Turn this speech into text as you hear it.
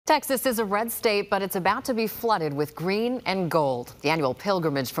Texas is a red state, but it's about to be flooded with green and gold. The annual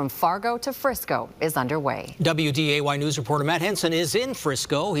pilgrimage from Fargo to Frisco is underway. WDAY News reporter Matt Henson is in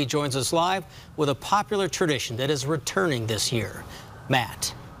Frisco. He joins us live with a popular tradition that is returning this year.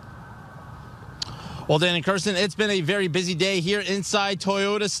 Matt. Well, Dan and Kirsten, it's been a very busy day here inside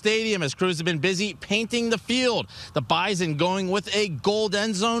Toyota Stadium as crews have been busy painting the field. The Bison going with a gold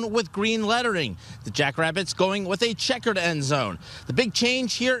end zone with green lettering. The Jackrabbits going with a checkered end zone. The big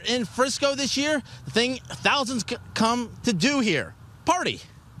change here in Frisco this year, the thing thousands come to do here, party.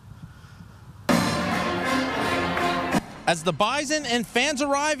 As the Bison and fans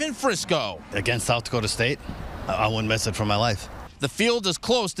arrive in Frisco. Against South Dakota State, I wouldn't miss it for my life. The field is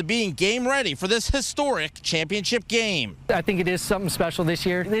close to being game ready for this historic championship game. I think it is something special this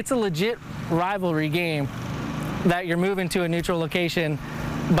year. It's a legit rivalry game that you're moving to a neutral location,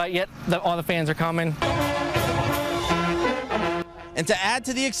 but yet all the fans are coming. And to add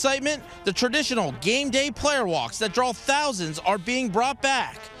to the excitement, the traditional game day player walks that draw thousands are being brought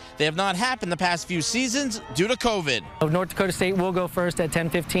back. They have not happened the past few seasons due to COVID. North Dakota State will go first at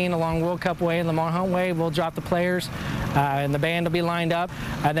 10:15 along World Cup Way and Lamar Hunt Way. We'll drop the players and the band will be lined up.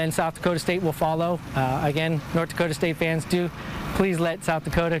 And then South Dakota State will follow. Again, North Dakota State fans, do please let South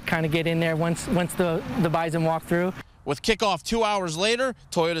Dakota kind of get in there once the Bison walk through. With kickoff 2 hours later,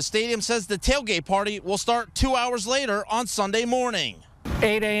 Toyota Stadium says the tailgate party will start 2 hours later on Sunday morning.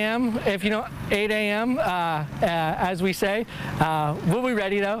 8 a.m. if you know 8 a.m. As we say. We'll be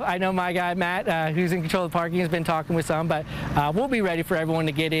ready though. I know my guy Matt, who's in control of the parking, has been talking with some, but we'll be ready for everyone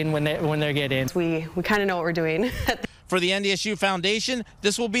to get in when they get in. We kind of know what we're doing. For the NDSU Foundation,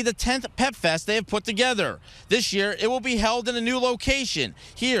 this will be the 10th Pep Fest they have put together. This year, it will be held in a new location,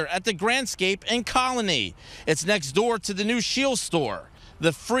 here at the Grandscape in Colony. It's next door to the new Shield store.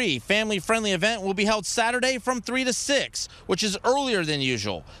 The free, family-friendly event will be held Saturday from 3 to 6, which is earlier than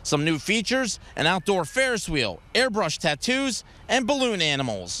usual. Some new features, an outdoor Ferris wheel, airbrush tattoos, and balloon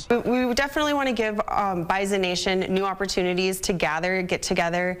animals. We definitely want to give Bison Nation new opportunities to gather, get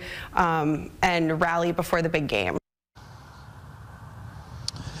together, and rally before the big game.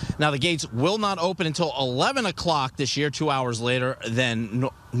 Now, the gates will not open until 11 o'clock this year, 2 hours later than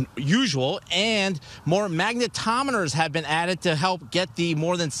usual, and more magnetometers have been added to help get the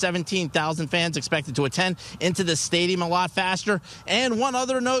more than 17,000 fans expected to attend into the stadium a lot faster. And one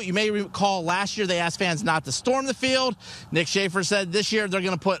other note, you may recall last year they asked fans not to storm the field. Nick Schaefer said this year they're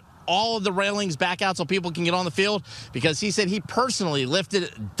going to put all of the railings back out so people can get on the field, because he said he personally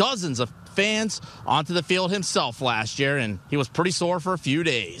lifted dozens of fans onto the field himself last year, and he was pretty sore for a few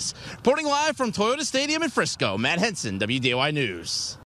days. Reporting live from Toyota Stadium in Frisco, Matt Henson, WDAY News.